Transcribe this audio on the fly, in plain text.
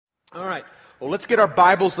All right. Well, let's get our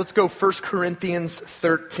Bibles. Let's go 1 Corinthians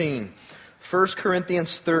 13. 1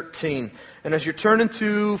 Corinthians 13. And as you're turning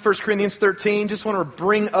to 1 Corinthians 13, just want to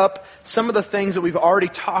bring up some of the things that we've already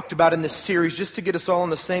talked about in this series, just to get us all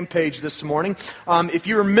on the same page this morning. If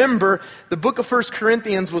you remember, the book of 1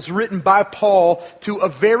 Corinthians was written by Paul to a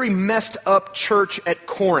very messed up church at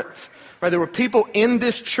Corinth. Right? There were people in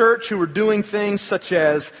this church who were doing things such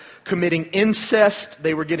as committing incest.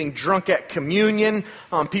 They were getting drunk at communion.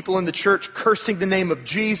 People in the church cursing the name of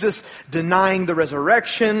Jesus, denying the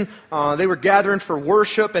resurrection. They were gathering for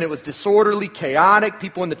worship, and it was disorderly, chaotic.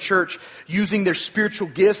 People in the church using their spiritual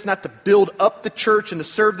gifts not to build up the church and to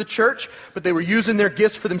serve the church, but they were using their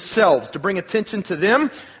gifts for themselves, to bring attention to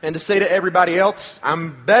them and to say to everybody else,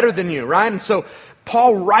 I'm better than you, right? And so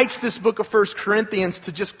Paul writes this book of 1 Corinthians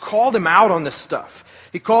to just call them out on this stuff.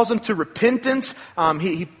 He calls them to repentance.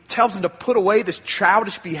 He tells them to put away this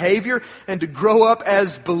childish behavior and to grow up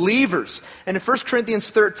as believers. And in 1 Corinthians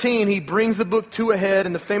 13, he brings the book to a head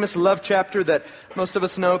in the famous love chapter that most of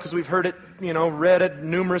us know because we've heard it, read at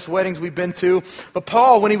numerous weddings we've been to. But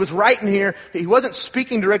Paul, when he was writing here, he wasn't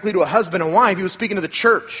speaking directly to a husband and wife. He was speaking to the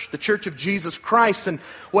church of Jesus Christ. And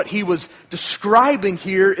what he was describing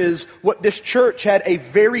here is what this church had a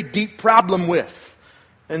very deep problem with.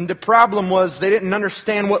 And the problem was they didn't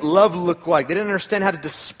understand what love looked like. They didn't understand how to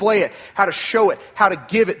display it, how to show it, how to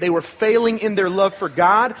give it. They were failing in their love for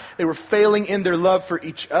God. They were failing in their love for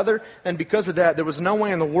each other. And because of that, there was no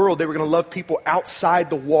way in the world they were going to love people outside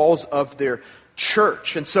the walls of their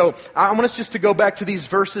church. And so I want us just to go back to these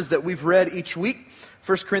verses that we've read each week.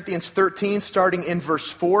 1 Corinthians 13, starting in verse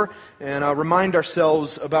 4. And remind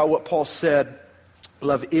ourselves about what Paul said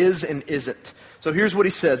love is and isn't. So here's what he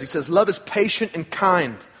says. He says, love is patient and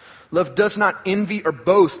kind. Love does not envy or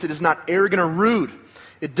boast. It is not arrogant or rude.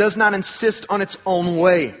 It does not insist on its own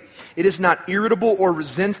way. It is not irritable or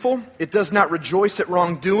resentful. It does not rejoice at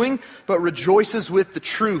wrongdoing, but rejoices with the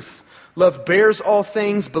truth. Love bears all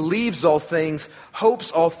things, believes all things, hopes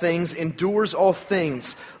all things, endures all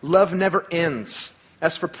things. Love never ends.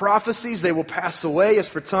 As for prophecies, they will pass away. As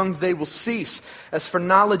for tongues, they will cease. As for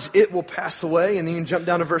knowledge, it will pass away. And then you can jump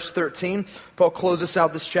down to verse 13. Paul closes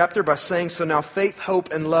out this chapter by saying, so now faith,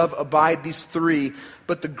 hope, and love abide, these three,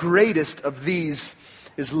 but the greatest of these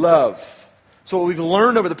is love. So what we've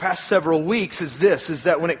learned over the past several weeks is this, is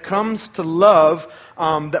that when it comes to love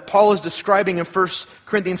that Paul is describing in 1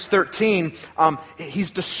 Corinthians 13,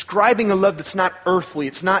 he's describing a love that's not earthly,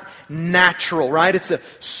 it's not natural, right? It's a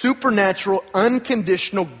supernatural,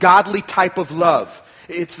 unconditional, godly type of love.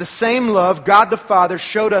 It's the same love God the Father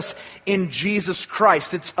showed us in Jesus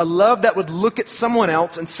Christ. It's a love that would look at someone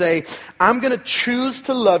else and say, I'm going to choose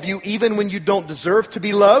to love you even when you don't deserve to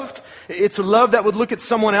be loved. It's a love that would look at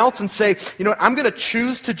someone else and say, you know what, I'm going to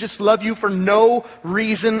choose to just love you for no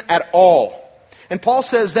reason at all. And Paul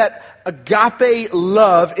says that agape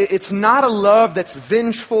love, it's not a love that's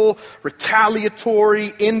vengeful,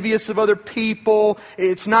 retaliatory, envious of other people.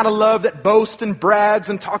 It's not a love that boasts and brags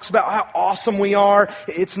and talks about how awesome we are.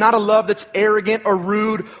 It's not a love that's arrogant or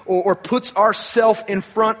rude or puts ourselves in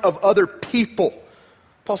front of other people.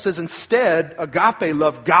 Paul says instead, agape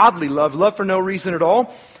love, godly love for no reason at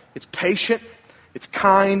all, it's patient, it's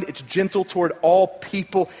kind, it's gentle toward all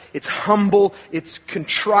people, it's humble, it's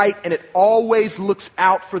contrite, and it always looks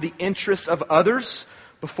out for the interests of others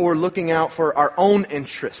before looking out for our own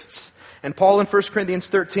interests. And Paul in 1 Corinthians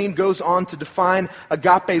 13 goes on to define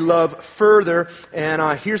agape love further,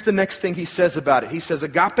 and here's the next thing he says about it. He says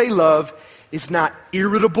agape love is not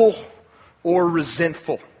irritable or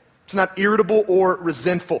resentful. It's not irritable or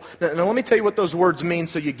resentful. Now let me tell you what those words mean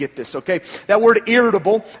so you get this, okay? That word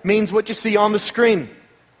irritable means what you see on the screen.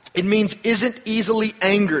 It means isn't easily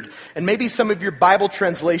angered. And maybe some of your Bible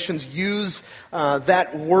translations use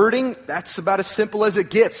that wording. That's about as simple as it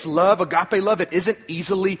gets. Love, agape love, it isn't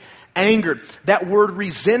easily angered. That word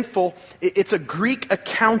resentful, it's a Greek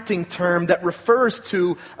accounting term that refers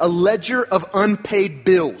to a ledger of unpaid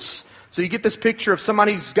bills. So you get this picture of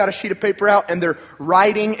somebody who's got a sheet of paper out and they're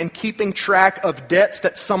writing and keeping track of debts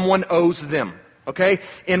that someone owes them. Okay?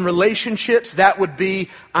 In relationships, that would be,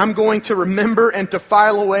 I'm going to remember and to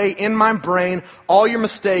file away in my brain all your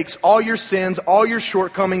mistakes, all your sins, all your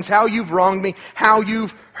shortcomings, how you've wronged me, how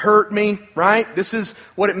you've hurt me, right? This is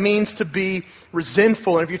what it means to be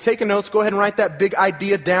resentful. And if you're taking notes, go ahead and write that big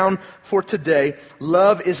idea down for today.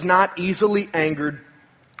 Love is not easily angered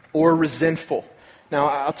or resentful. Now,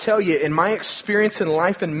 I'll tell you, in my experience in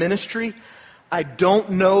life and ministry, I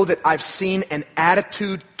don't know that I've seen an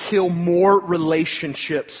attitude kill more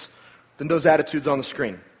relationships than those attitudes on the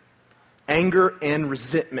screen. Anger and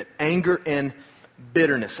resentment, anger and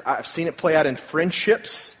bitterness. I've seen it play out in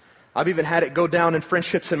friendships. I've even had it go down in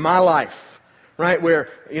friendships in my life, right? Where,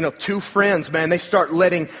 two friends, man, they start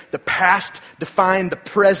letting the past define the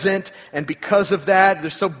present. And because of that, they're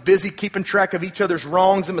so busy keeping track of each other's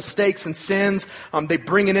wrongs and mistakes and sins. They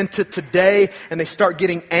bring it into today and they start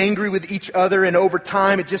getting angry with each other. And over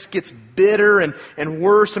time, it just gets bitter and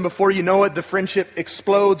worse. And before you know it, the friendship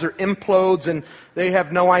explodes or implodes. And they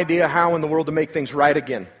have no idea how in the world to make things right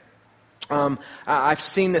again. I've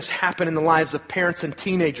seen this happen in the lives of parents and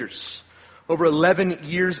teenagers. Over 11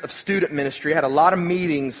 years of student ministry, I had a lot of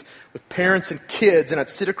meetings with parents and kids, and I'd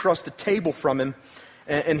sit across the table from him,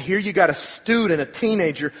 and here you got a student, a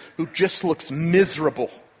teenager, who just looks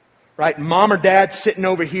miserable, right? Mom or dad sitting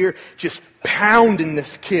over here just pounding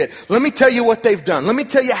this kid. Let me tell you what they've done. Let me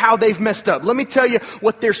tell you how they've messed up. Let me tell you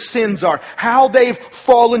what their sins are, how they've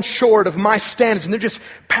fallen short of my standards. And they're just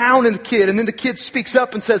pounding the kid. And then the kid speaks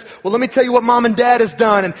up and says, well, let me tell you what mom and dad has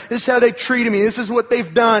done. And this is how they treated me. This is what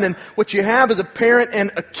they've done. And what you have is a parent and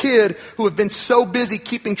a kid who have been so busy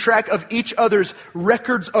keeping track of each other's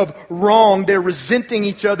records of wrong. They're resenting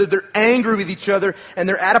each other. They're angry with each other. And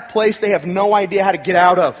they're at a place they have no idea how to get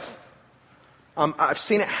out of. I've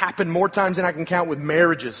seen it happen more times than I can count with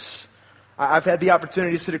marriages. I've had the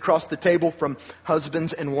opportunity to sit across the table from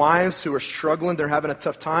husbands and wives who are struggling. They're having a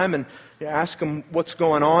tough time, and you ask them what's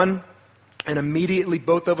going on, and immediately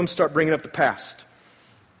both of them start bringing up the past.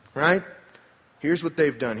 Right? Here's what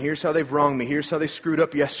they've done. Here's how they've wronged me. Here's how they screwed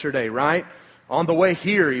up yesterday, right? On the way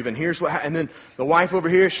here even, here's what, and then the wife over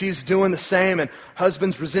here, she's doing the same, and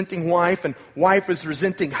husband's resenting wife, and wife is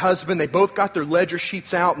resenting husband. They both got their ledger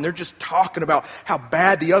sheets out, and they're just talking about how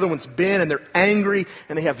bad the other one's been, and they're angry,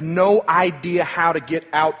 and they have no idea how to get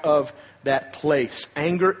out of that place.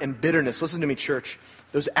 Anger and bitterness. Listen to me, church.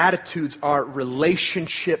 Those attitudes are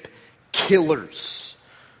relationship killers.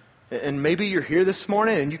 And maybe you're here this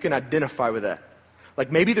morning, and you can identify with that. Like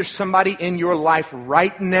maybe there's somebody in your life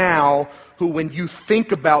right now who when you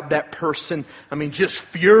think about that person, just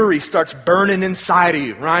fury starts burning inside of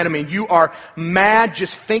you, right? You are mad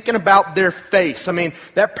just thinking about their face.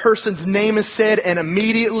 That person's name is said and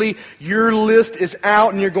immediately your list is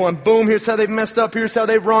out and you're going, boom, here's how they've messed up, here's how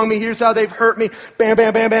they've wronged me, here's how they've hurt me, bam,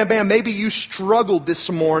 bam, bam, bam, bam. Maybe you struggled this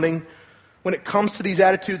morning when it comes to these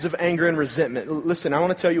attitudes of anger and resentment. Listen, I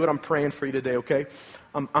want to tell you what I'm praying for you today, okay?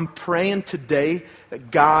 I'm praying today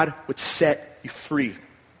that God would set you free.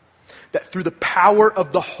 That through the power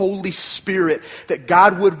of the Holy Spirit, that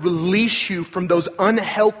God would release you from those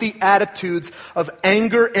unhealthy attitudes of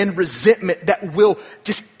anger and resentment that will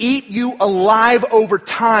just eat you alive over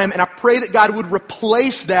time. And I pray that God would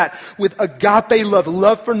replace that with agape love,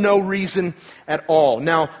 love for no reason at all.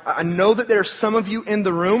 Now, I know that there are some of you in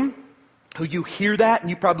the room who you hear that and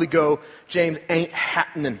you probably go, James, ain't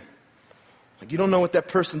happening. Like, you don't know what that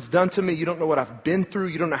person's done to me. You don't know what I've been through.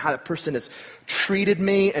 You don't know how that person has treated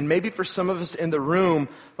me. And maybe for some of us in the room,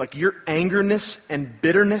 like your angerness and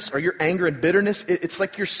bitterness, or your anger and bitterness, it's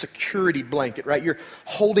like your security blanket, right? You're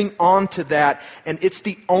holding on to that. And it's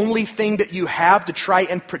the only thing that you have to try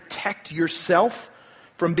and protect yourself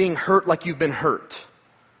from being hurt like you've been hurt.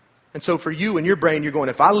 And so for you in your brain, you're going,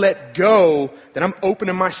 if I let go, then I'm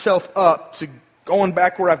opening myself up to going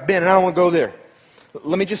back where I've been, and I don't want to go there.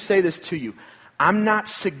 Let me just say this to you. I'm not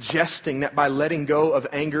suggesting that by letting go of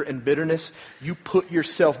anger and bitterness, you put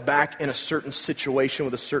yourself back in a certain situation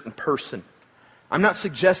with a certain person. I'm not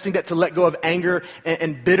suggesting that to let go of anger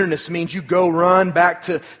and bitterness means you go run back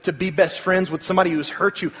to be best friends with somebody who's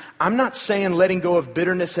hurt you. I'm not saying letting go of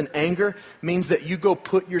bitterness and anger means that you go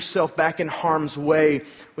put yourself back in harm's way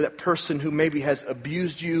with that person who maybe has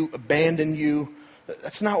abused you, abandoned you.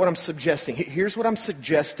 That's not what I'm suggesting. Here's what I'm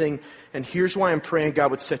suggesting, and here's why I'm praying God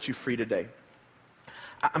would set you free today.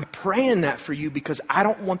 I'm praying that for you because I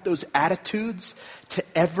don't want those attitudes to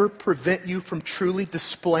ever prevent you from truly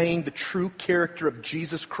displaying the true character of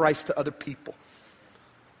Jesus Christ to other people.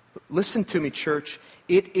 Listen to me, church.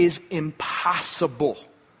 It is impossible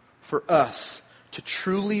for us to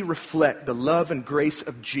truly reflect the love and grace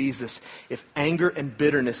of Jesus if anger and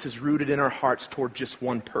bitterness is rooted in our hearts toward just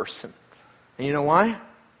one person. And you know why?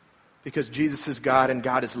 Because Jesus is God and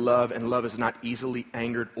God is love, and love is not easily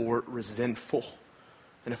angered or resentful.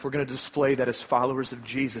 And if we're going to display that as followers of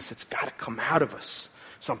Jesus, it's got to come out of us.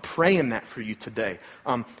 So I'm praying that for you today.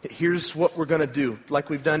 Here's what we're going to do.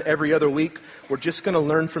 Like we've done every other week, we're just going to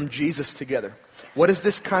learn from Jesus together. What does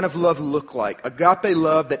this kind of love look like? Agape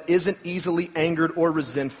love that isn't easily angered or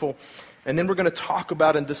resentful. And then we're going to talk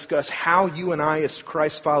about and discuss how you and I as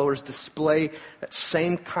Christ followers display that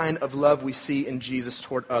same kind of love we see in Jesus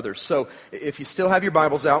toward others. So if you still have your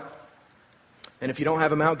Bibles out, and if you don't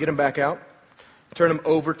have them out, get them back out. Turn them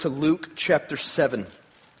over to Luke chapter 7.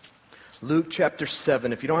 Luke chapter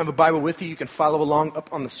 7. If you don't have a Bible with you, you can follow along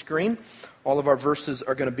up on the screen. All of our verses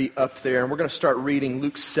are going to be up there. And we're going to start reading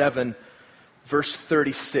Luke 7, verse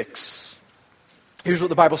 36. Here's what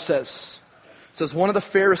the Bible says. It says, one of the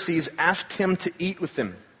Pharisees asked him to eat with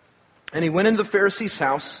him. And he went into the Pharisee's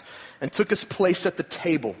house and took his place at the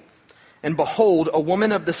table. And behold, a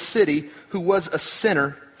woman of the city who was a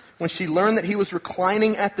sinner, when she learned that he was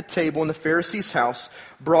reclining at the table in the Pharisee's house,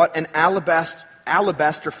 brought an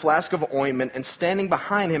alabaster flask of ointment, and standing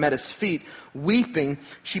behind him at his feet, weeping,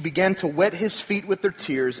 she began to wet his feet with her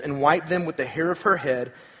tears and wiped them with the hair of her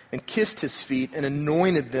head and kissed his feet and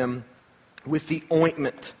anointed them with the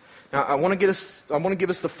ointment. Now, I want to give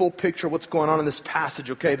us the full picture of what's going on in this passage,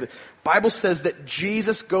 okay? The Bible says that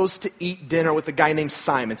Jesus goes to eat dinner with a guy named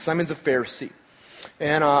Simon. Simon's a Pharisee.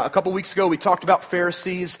 And a couple weeks ago, we talked about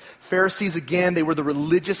Pharisees. Pharisees, again, they were the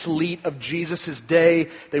religious elite of Jesus' day.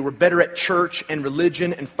 They were better at church and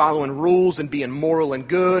religion and following rules and being moral and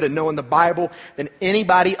good and knowing the Bible than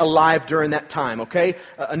anybody alive during that time, okay?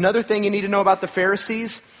 Another thing you need to know about the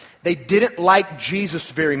Pharisees, they didn't like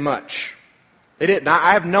Jesus very much. They didn't.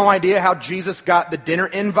 I have no idea how Jesus got the dinner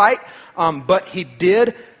invite, but he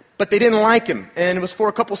did. But they didn't like him, and it was for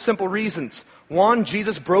a couple simple reasons. One,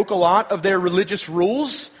 Jesus broke a lot of their religious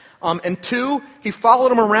rules, and two, he followed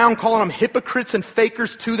them around calling them hypocrites and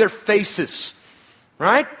fakers to their faces.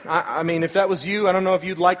 Right? I mean, if that was you, I don't know if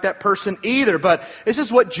you'd like that person either, but this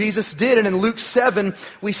is what Jesus did. And in Luke 7,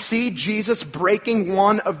 we see Jesus breaking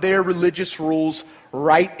one of their religious rules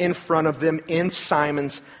right in front of them in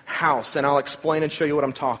Simon's house. And I'll explain and show you what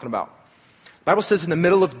I'm talking about. The Bible says in the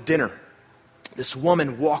middle of dinner, this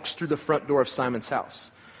woman walks through the front door of Simon's house.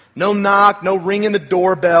 No knock, no ringing the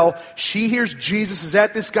doorbell. She hears Jesus is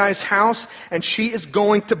at this guy's house, and she is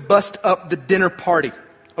going to bust up the dinner party.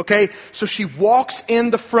 Okay, so she walks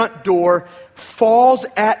in the front door, falls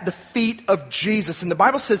at the feet of Jesus. And the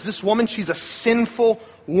Bible says this woman, she's a sinful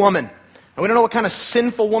woman. And we don't know what kind of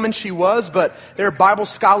sinful woman she was, but there are Bible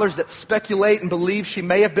scholars that speculate and believe she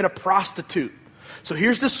may have been a prostitute. So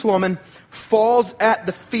here's this woman, falls at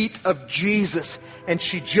the feet of Jesus, and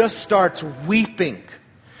she just starts weeping.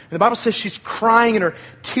 And the Bible says she's crying and her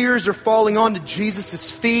tears are falling onto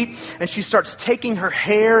Jesus' feet. And she starts taking her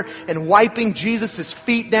hair and wiping Jesus'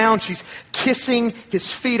 feet down. She's kissing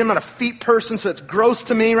his feet. I'm not a feet person, so it's gross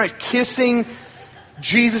to me, right? Kissing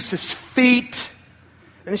Jesus' feet.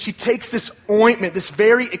 And then she takes this ointment, this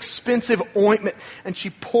very expensive ointment, and she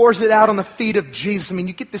pours it out on the feet of Jesus. I mean,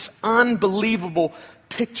 you get this unbelievable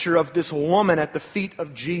picture of this woman at the feet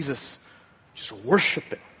of Jesus, just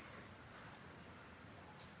worshiping.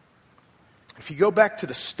 If you go back to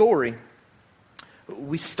the story,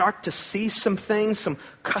 we start to see some things, some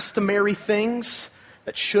customary things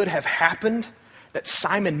that should have happened that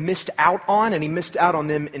Simon missed out on, and he missed out on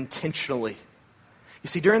them intentionally. You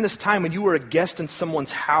see, during this time when you were a guest in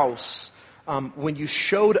someone's house, when you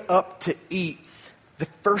showed up to eat, the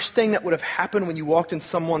first thing that would have happened when you walked in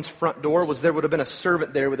someone's front door was there would have been a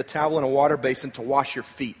servant there with a towel and a water basin to wash your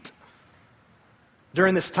feet.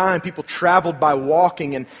 During this time, people traveled by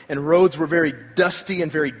walking, and roads were very dusty and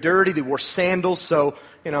very dirty. They wore sandals, so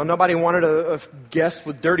nobody wanted a guest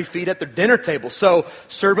with dirty feet at their dinner table. So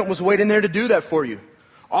servant was waiting there to do that for you.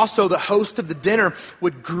 Also, the host of the dinner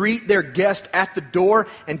would greet their guest at the door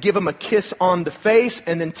and give them a kiss on the face,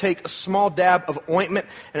 and then take a small dab of ointment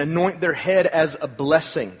and anoint their head as a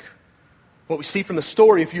blessing. What we see from the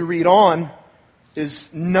story, if you read on, is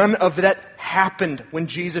none of that happened when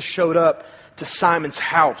Jesus showed up to Simon's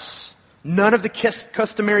house. None of the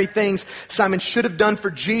customary things Simon should have done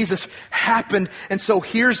for Jesus happened. And so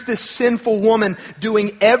here's this sinful woman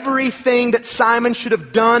doing everything that Simon should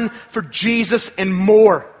have done for Jesus and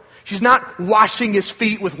more. She's not washing his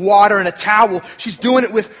feet with water and a towel. She's doing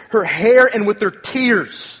it with her hair and with her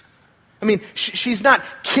tears. I mean, she's not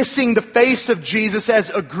kissing the face of Jesus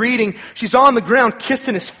as a greeting. She's on the ground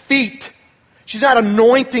kissing his feet. She's not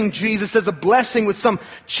anointing Jesus as a blessing with some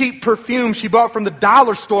cheap perfume she bought from the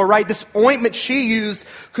dollar store, right? This ointment she used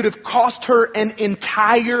could have cost her an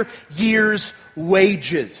entire year's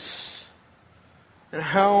wages. And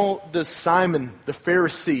how does Simon, the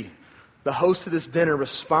Pharisee, the host of this dinner,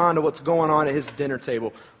 respond to what's going on at his dinner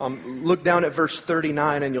table? Look down at verse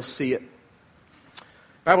 39 and you'll see it. The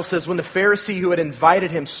Bible says, when the Pharisee who had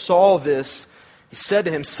invited him saw this, he said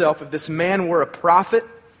to himself, if this man were a prophet,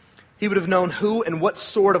 he would have known who and what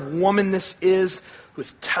sort of woman this is who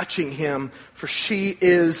is touching him, for she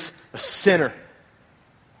is a sinner.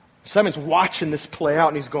 Simon's watching this play out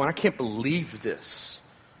and he's going, I can't believe this.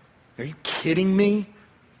 Are you kidding me?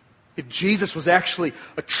 If Jesus was actually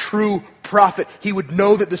a true prophet, he would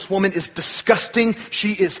know that this woman is disgusting.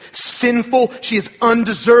 She is sinful. She is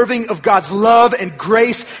undeserving of God's love and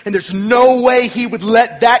grace. And there's no way he would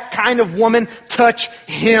let that kind of woman touch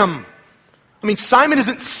him. I mean, Simon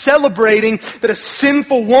isn't celebrating that a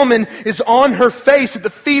sinful woman is on her face at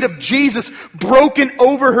the feet of Jesus, broken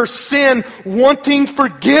over her sin, wanting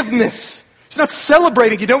forgiveness. He's not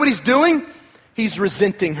celebrating. You know what he's doing? He's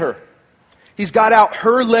resenting her. He's got out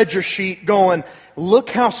her ledger sheet going,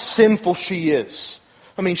 look how sinful she is.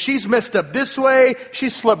 I mean, she's messed up this way.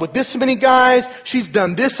 She's slept with this many guys. She's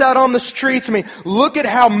done this out on the streets. I mean, look at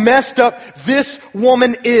how messed up this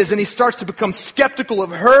woman is. And he starts to become skeptical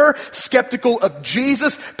of her, skeptical of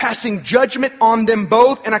Jesus, passing judgment on them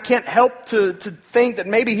both. And I can't help to think that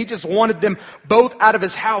maybe he just wanted them both out of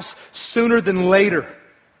his house sooner than later.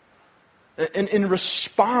 And in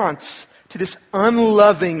response to this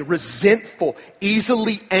unloving, resentful,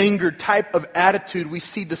 easily angered type of attitude we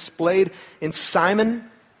see displayed in Simon,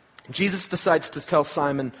 Jesus decides to tell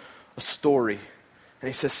Simon a story. And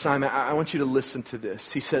he says, Simon, I want you to listen to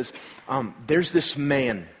this. He says, there's this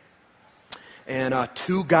man, and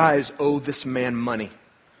two guys owe this man money.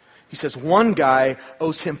 He says one guy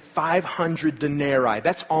owes him 500 denarii.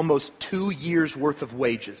 That's almost 2 years' worth of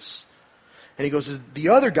wages. And he goes, the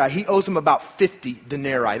other guy, he owes him about 50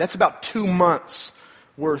 denarii. That's about 2 months'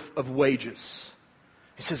 worth of wages.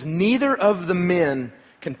 He says, neither of the men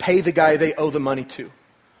can pay the guy they owe the money to.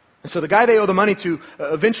 And so the guy they owe the money to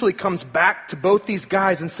eventually comes back to both these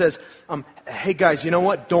guys and says, hey guys, you know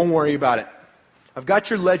what? Don't worry about it. I've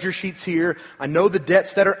got your ledger sheets here. I know the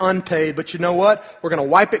debts that are unpaid, but you know what? We're going to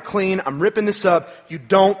wipe it clean. I'm ripping this up. You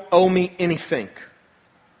don't owe me anything.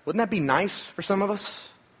 Wouldn't that be nice for some of us?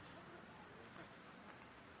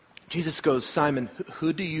 Jesus goes, Simon,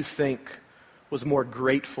 who do you think was more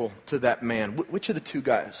grateful to that man? Which of the two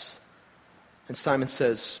guys? And Simon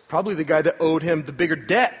says, probably the guy that owed him the bigger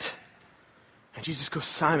debt. And Jesus goes,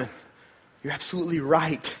 Simon, you're absolutely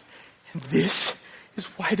right. And this is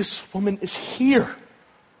why this woman is here.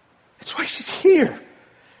 That's why she's here.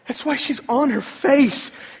 That's why she's on her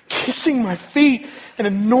face, kissing my feet and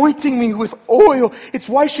anointing me with oil. It's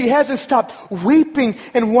why she hasn't stopped weeping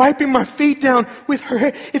and wiping my feet down with her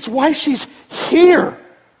hair. It's why she's here.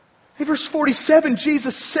 In verse 47,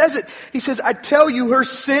 Jesus says it. He says, I tell you, her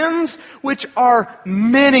sins, which are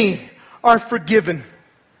many, are forgiven.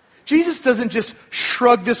 Jesus doesn't just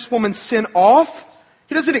shrug this woman's sin off.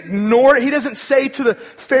 He doesn't ignore it. He doesn't say to the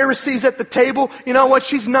Pharisees at the table, you know what,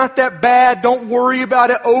 she's not that bad. Don't worry about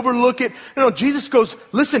it. Overlook it. No, Jesus goes,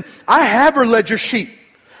 listen, I have her ledger sheet.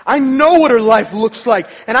 I know what her life looks like.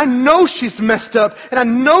 And I know she's messed up. And I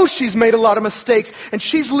know she's made a lot of mistakes. And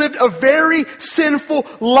she's lived a very sinful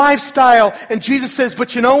lifestyle. And Jesus says,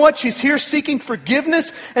 but you know what? She's here seeking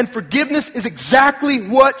forgiveness. And forgiveness is exactly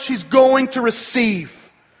what she's going to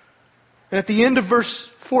receive. And at the end of verse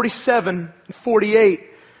 47 and 48,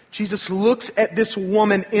 Jesus looks at this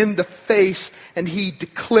woman in the face and he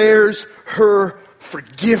declares her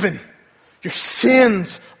forgiven. Your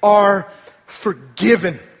sins are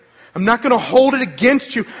forgiven. I'm not going to hold it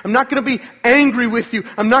against you. I'm not going to be angry with you.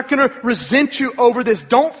 I'm not going to resent you over this.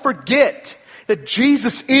 Don't forget that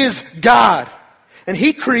Jesus is God. And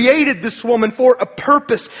He created this woman for a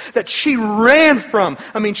purpose that she ran from.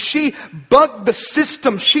 I mean, she bucked the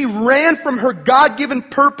system. She ran from her God-given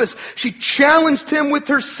purpose. She challenged Him with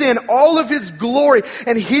her sin, all of His glory.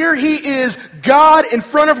 And here He is, God in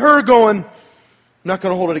front of her going, I'm not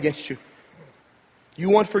going to hold it against you. You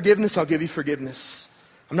want forgiveness? I'll give you forgiveness.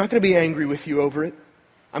 I'm not going to be angry with you over it.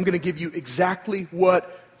 I'm going to give you exactly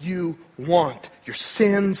what you want. Your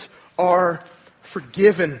sins are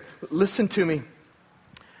forgiven. Listen to me.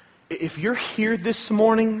 If you're here this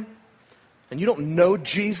morning and you don't know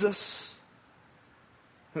Jesus,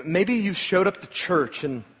 maybe you've showed up to church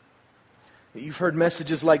and you've heard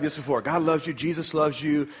messages like this before. God loves you. Jesus loves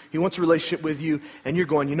you. He wants a relationship with you. And you're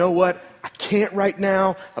going, you know what? I can't right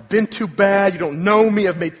now. I've been too bad. You don't know me.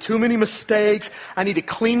 I've made too many mistakes. I need to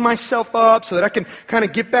clean myself up so that I can kind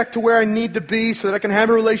of get back to where I need to be so that I can have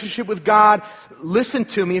a relationship with God. Listen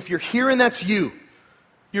to me. If you're here and that's you,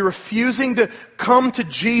 you're refusing to come to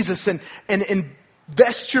Jesus and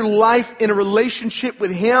invest your life in a relationship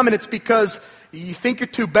with Him, and it's because you think you're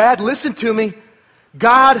too bad. Listen to me.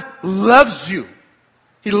 God loves you.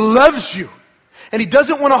 He loves you. And He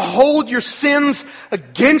doesn't want to hold your sins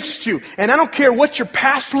against you. And I don't care what your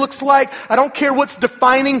past looks like. I don't care what's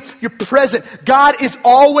defining your present. God is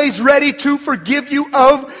always ready to forgive you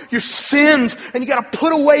of your sins. And you got to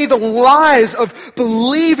put away the lies of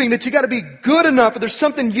believing that you got to be good enough, or there's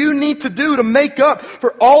something you need to do to make up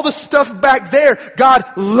for all the stuff back there. God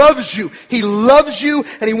loves you. He loves you,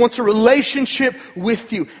 and He wants a relationship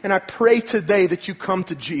with you. And I pray today that you come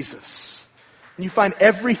to Jesus and you find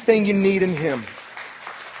everything you need in Him.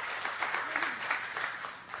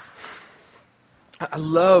 I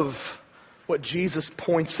love what Jesus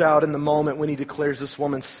points out in the moment when He declares this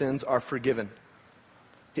woman's sins are forgiven.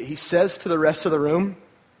 He says to the rest of the room,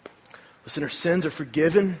 listen, her sins are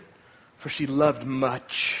forgiven, for she loved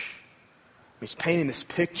much. He's painting this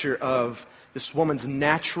picture of this woman's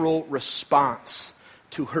natural response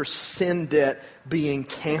to her sin debt being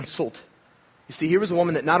canceled. You see, here was a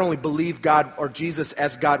woman that not only believed God or Jesus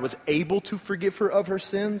as God was able to forgive her of her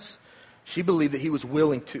sins, she believed that He was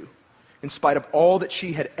willing to. In spite of all that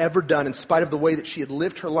she had ever done, in spite of the way that she had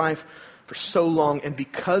lived her life for so long, and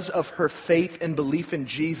because of her faith and belief in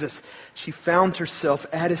Jesus, she found herself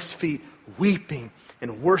at His feet, weeping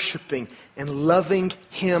and worshiping and loving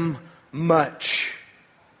Him much.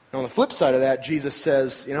 And on the flip side of that, Jesus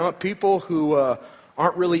says, you know what, people who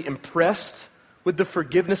aren't really impressed with the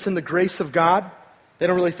forgiveness and the grace of God, they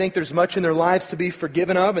don't really think there's much in their lives to be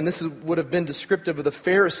forgiven of, and this would have been descriptive of the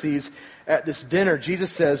Pharisees at this dinner.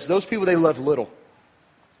 Jesus says, those people, they love little.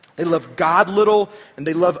 They love God little, and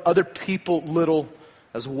they love other people little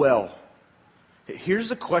as well. Here's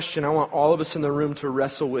a question I want all of us in the room to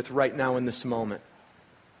wrestle with right now in this moment.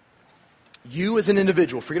 You as an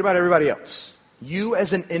individual, forget about everybody else. You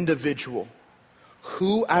as an individual,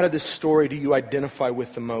 who out of this story do you identify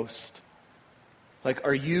with the most? Like,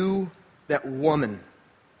 are you that woman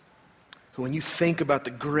who, when you think about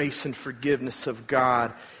the grace and forgiveness of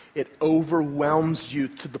God, it overwhelms you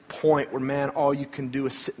to the point where, man, all you can do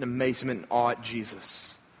is sit in amazement and awe at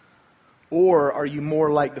Jesus? Or are you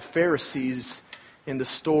more like the Pharisees in the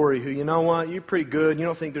story who, you know what, you're pretty good, you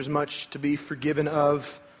don't think there's much to be forgiven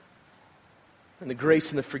of, and the grace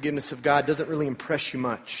and the forgiveness of God doesn't really impress you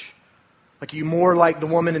much? Like, you more like the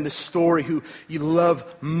woman in this story who you love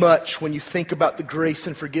much when you think about the grace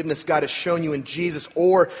and forgiveness God has shown you in Jesus?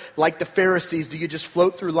 Or like the Pharisees, do you just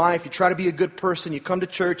float through life, you try to be a good person, you come to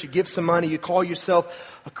church, you give some money, you call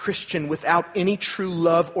yourself a Christian without any true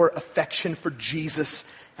love or affection for Jesus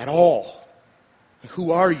at all? Who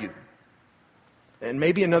are you? And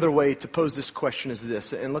maybe another way to pose this question is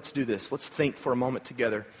this, and let's do this. Let's think for a moment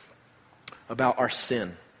together about our sin.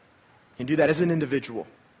 You can do that as an individual.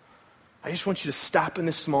 I just want you to stop in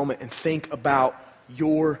this moment and think about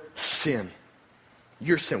your sin.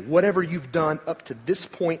 Your sin. Whatever you've done up to this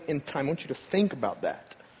point in time, I want you to think about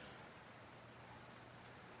that.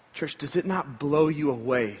 Church, does it not blow you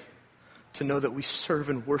away to know that we serve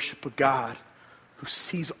and worship a God who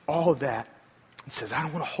sees all of that and says, I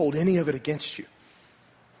don't want to hold any of it against you.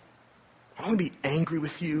 I don't want to be angry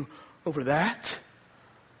with you over that.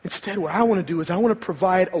 Instead, what I want to do is I want to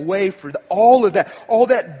provide a way for all of that, all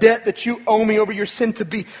that debt that you owe me over your sin to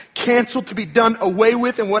be canceled, to be done away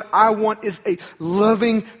with. And what I want is a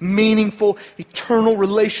loving, meaningful, eternal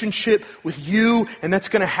relationship with you. And that's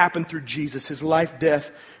going to happen through Jesus, His life,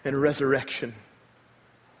 death, and resurrection.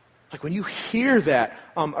 Like, when you hear that,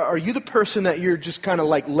 are you the person that you're just kind of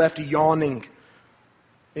like left yawning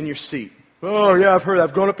in your seat? Oh, yeah, I've heard that.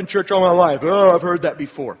 I've grown up in church all my life. Oh, I've heard that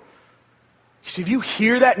before. You see, if you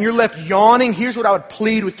hear that and you're left yawning, here's what I would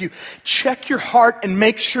plead with you. Check your heart and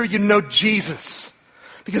make sure you know Jesus.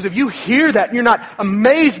 Because if you hear that and you're not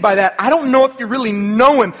amazed by that, I don't know if you really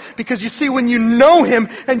know Him. Because you see, when you know Him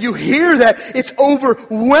and you hear that, it's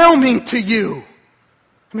overwhelming to you.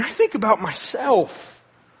 I mean, I think about myself.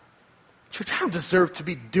 Church, I don't deserve to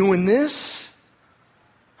be doing this.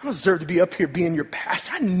 I don't deserve to be up here being your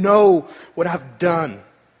pastor. I know what I've done.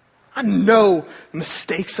 I know the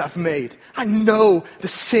mistakes I've made. I know the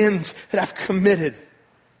sins that I've committed.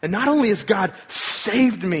 And not only has God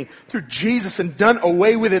saved me through Jesus and done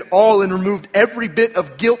away with it all and removed every bit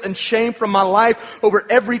of guilt and shame from my life over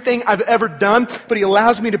everything I've ever done, but He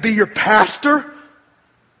allows me to be your pastor.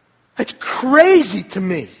 That's crazy to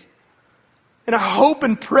me. And I hope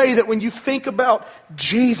and pray that when you think about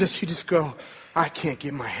Jesus, you just go, I can't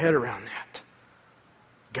get my head around that.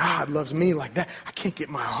 God loves me like that. I can't get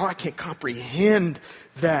my heart, I can't comprehend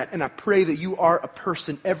that. And I pray that you are a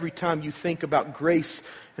person every time you think about grace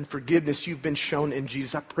and forgiveness you've been shown in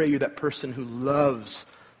Jesus. I pray you're that person who loves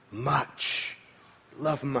much.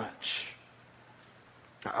 Love much.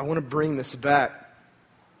 I want to bring this back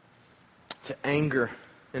to anger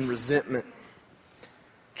and resentment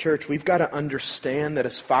Church, we've got to understand that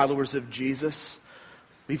as followers of Jesus,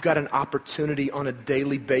 we've got an opportunity on a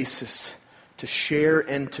daily basis to share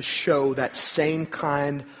and to show that same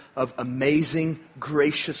kind of amazing,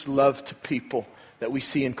 gracious love to people that we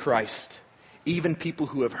see in Christ. Even people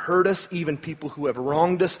who have hurt us, even people who have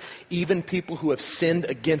wronged us, even people who have sinned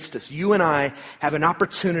against us. You and I have an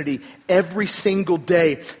opportunity every single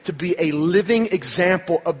day to be a living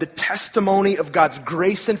example of the testimony of God's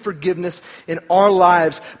grace and forgiveness in our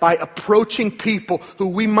lives by approaching people who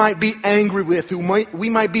we might be angry with,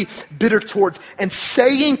 we might be bitter towards, and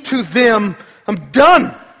saying to them, I'm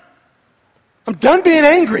done. I'm done being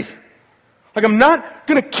angry. Like, I'm not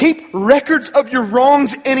going to keep records of your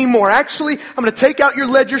wrongs anymore. Actually, I'm going to take out your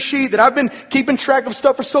ledger sheet that I've been keeping track of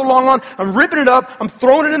stuff for so long on. I'm ripping it up. I'm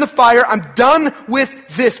throwing it in the fire. I'm done with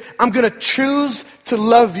this. I'm going to choose to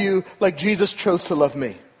love you like Jesus chose to love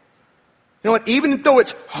me. You know what? Even though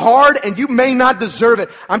it's hard and you may not deserve it,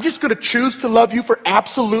 I'm just going to choose to love you for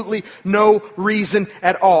absolutely no reason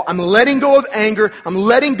at all. I'm letting go of anger. I'm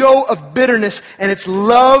letting go of bitterness. And it's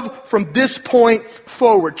love from this point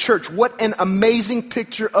forward. Church, what an amazing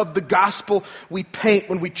picture of the gospel we paint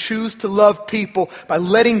when we choose to love people by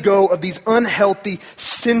letting go of these unhealthy,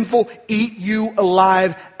 sinful, eat you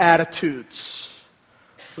alive attitudes.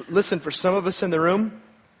 Listen, for some of us in the room,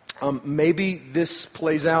 maybe this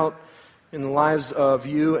plays out in the lives of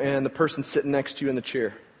you and the person sitting next to you in the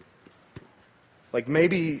chair. Like,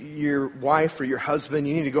 maybe your wife or your husband,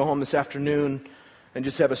 you need to go home this afternoon and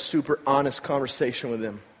just have a super honest conversation with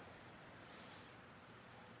them.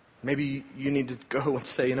 Maybe you need to go and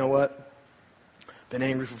say, you know what? Been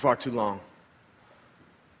angry for far too long.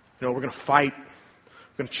 You know, we're going to fight.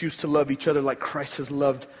 We're going to choose to love each other like Christ has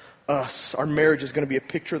loved us. Our marriage is going to be a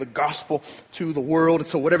picture of the gospel to the world. And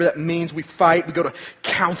so whatever that means, we fight, we go to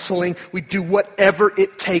counseling, we do whatever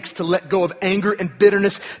it takes to let go of anger and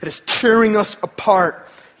bitterness that is tearing us apart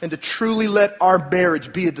and to truly let our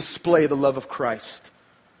marriage be a display of the love of Christ.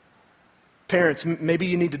 Parents, maybe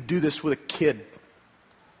you need to do this with a kid.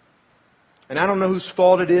 And I don't know whose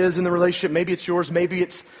fault it is in the relationship. Maybe it's yours, maybe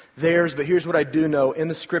it's theirs. But here's what I do know. In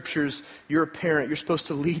the scriptures, you're a parent. You're supposed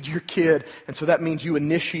to lead your kid. And so that means you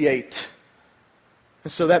initiate.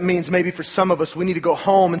 And so that means maybe for some of us, we need to go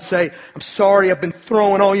home and say, I'm sorry I've been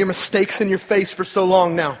throwing all your mistakes in your face for so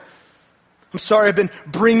long now. I'm sorry I've been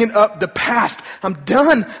bringing up the past. I'm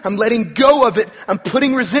done. I'm letting go of it. I'm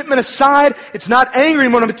putting resentment aside. It's not anger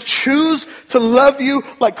anymore. I'm going to choose to love you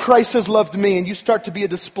like Christ has loved me. And you start to be a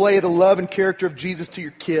display of the love and character of Jesus to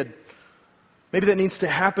your kid. Maybe that needs to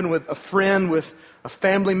happen with a friend, with a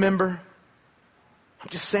family member. I'm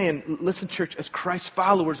just saying, listen, church, as Christ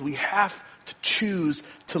followers, we have to choose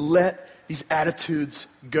to let these attitudes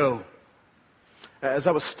go. As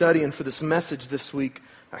I was studying for this message this week,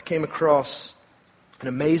 I came across an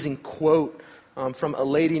amazing quote from a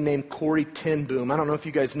lady named Corrie ten Boom. I don't know if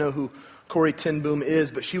you guys know who Corrie ten Boom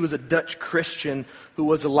is, but she was a Dutch Christian who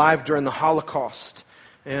was alive during the Holocaust.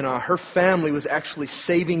 And her family was actually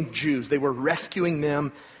saving Jews. They were rescuing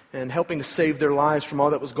them and helping to save their lives from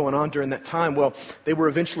all that was going on during that time. Well, they were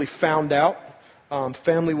eventually found out.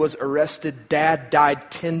 Family was arrested. Dad died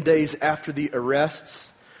 10 days after the arrests.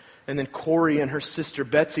 And then Corrie and her sister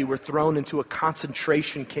Betsy were thrown into a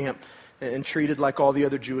concentration camp and treated like all the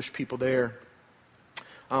other Jewish people there.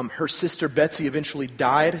 Her sister Betsy eventually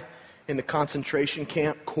died in the concentration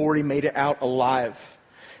camp. Corrie made it out alive.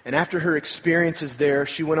 And after her experiences there,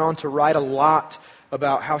 she went on to write a lot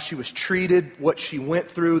about how she was treated, what she went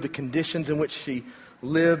through, the conditions in which she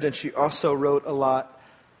lived. And she also wrote a lot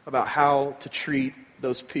about how to treat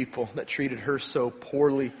those people that treated her so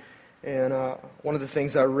poorly. And one of the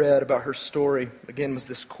things I read about her story, again, was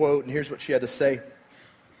this quote, and here's what she had to say.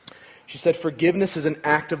 She said, "Forgiveness is an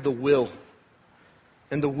act of the will,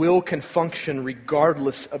 and the will can function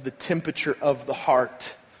regardless of the temperature of the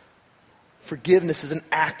heart." Forgiveness is an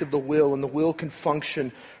act of the will, and the will can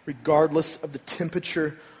function regardless of the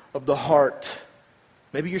temperature of the heart.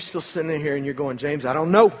 Maybe you're still sitting in here and you're going, James, I don't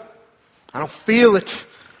know. I don't feel it.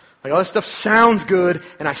 Like, all this stuff sounds good,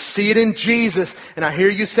 and I see it in Jesus, and I hear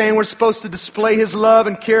you saying we're supposed to display His love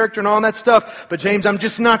and character and all that stuff, but James, I'm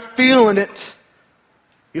just not feeling it.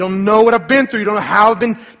 You don't know what I've been through. You don't know how I've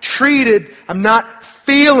been treated. I'm not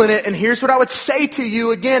feeling it. And here's what I would say to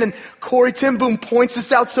you again, and Corrie ten Boom points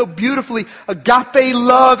this out so beautifully. Agape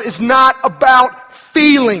love is not about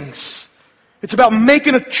feelings. It's about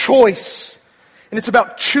making a choice. And it's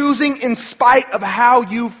about choosing in spite of how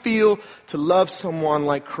you feel to love someone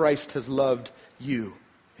like Christ has loved you.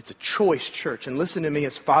 It's a choice, church. And listen to me,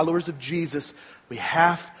 as followers of Jesus, we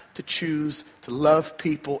have to choose to love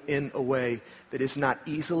people in a way that is not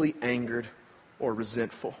easily angered or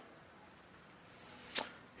resentful.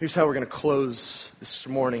 Here's how we're going to close this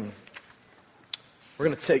morning. We're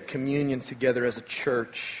going to take communion together as a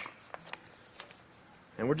church,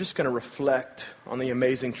 and we're just going to reflect on the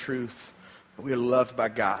amazing truth that we are loved by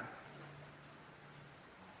God.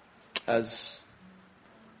 As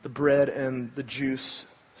the bread and the juice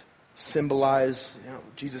symbolize,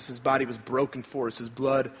 Jesus' body was broken for us. His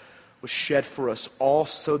blood was shed for us, all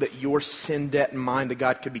so that your sin debt and mine to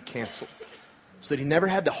God could be canceled. So that he never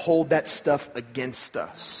had to hold that stuff against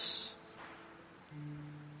us.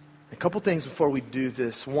 A couple things before we do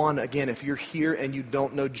this. One, again, if you're here and you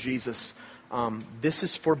don't know Jesus, this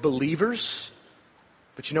is for believers.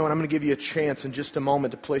 But you know what? I'm going to give you a chance in just a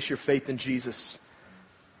moment to place your faith in Jesus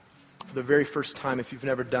for the very first time if you've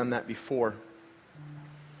never done that before.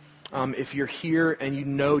 If you're here and you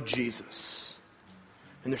know Jesus,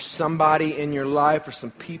 and there's somebody in your life or some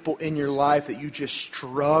people in your life that you just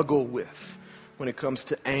struggle with when it comes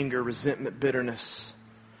to anger, resentment, bitterness,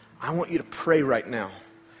 I want you to pray right now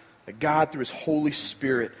that God, through His Holy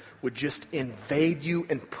Spirit, would just invade you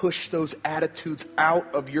and push those attitudes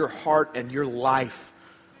out of your heart and your life.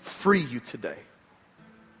 Free you today.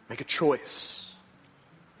 Make a choice.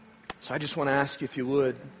 So I just want to ask you, if you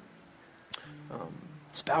would,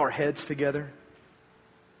 let's bow our heads together.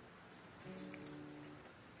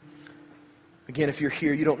 Again, if you're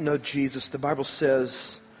here, you don't know Jesus, the Bible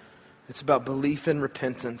says it's about belief and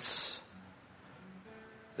repentance.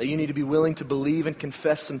 That you need to be willing to believe and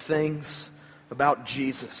confess some things about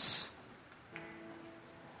Jesus.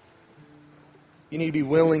 You need to be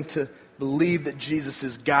willing to believe that Jesus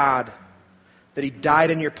is God, that He died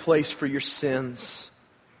in your place for your sins,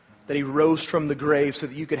 that He rose from the grave so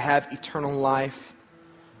that you could have eternal life.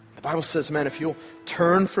 The Bible says, man, if you'll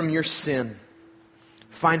turn from your sin,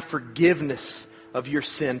 find forgiveness of your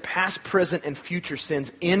sin, past, present, and future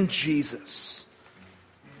sins in Jesus,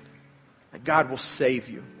 that God will save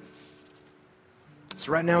you.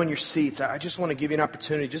 So right now in your seats, I just want to give you an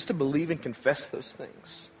opportunity just to believe and confess those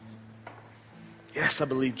things. Yes, I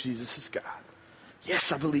believe Jesus is God.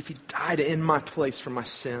 Yes, I believe He died in my place for my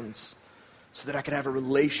sins so that I could have a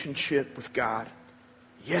relationship with God.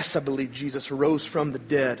 Yes, I believe Jesus rose from the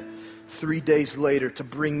dead 3 days later to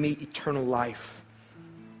bring me eternal life.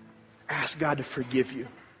 Ask God to forgive you.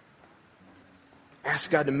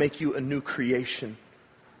 Ask God to make you a new creation.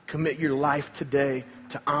 Commit your life today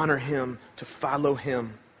to honor Him, to follow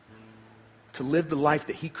Him, to live the life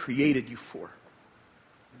that He created you for.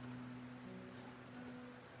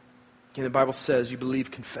 Again, the Bible says you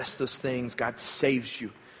believe, confess those things, God saves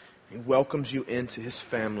you. He welcomes you into His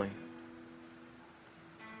family.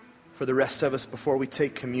 For the rest of us, before we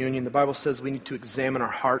take communion, the Bible says we need to examine our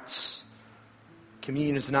hearts.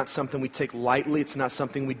 Communion is not something we take lightly. It's not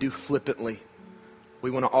something we do flippantly.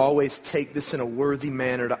 We want to always take this in a worthy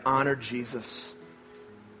manner to honor Jesus.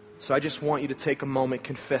 So I just want you to take a moment,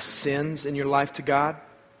 confess sins in your life to God.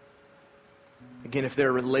 Again, if there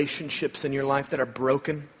are relationships in your life that are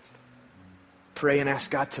broken, pray and ask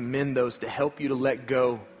God to mend those, to help you to let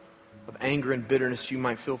go of anger and bitterness you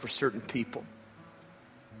might feel for certain people.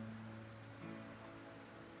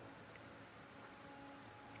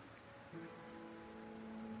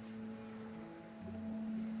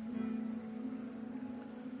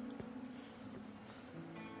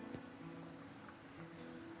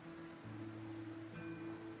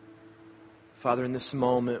 Father, in this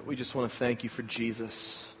moment, we just want to thank You for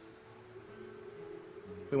Jesus.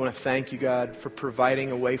 We want to thank You, God, for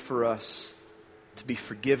providing a way for us to be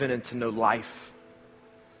forgiven and to know life.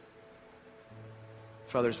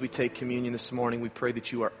 Father, as we take communion this morning, we pray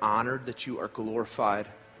that You are honored, that You are glorified,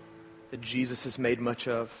 that Jesus is made much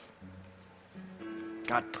of.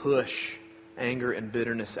 God, push anger and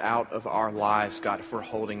bitterness out of our lives, God, if we're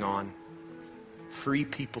holding on. Free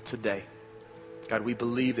people today. God, we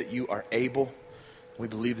believe that You are able. We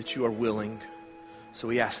believe that You are willing. So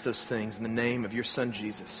we ask those things in the name of Your Son,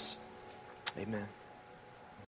 Jesus. Amen.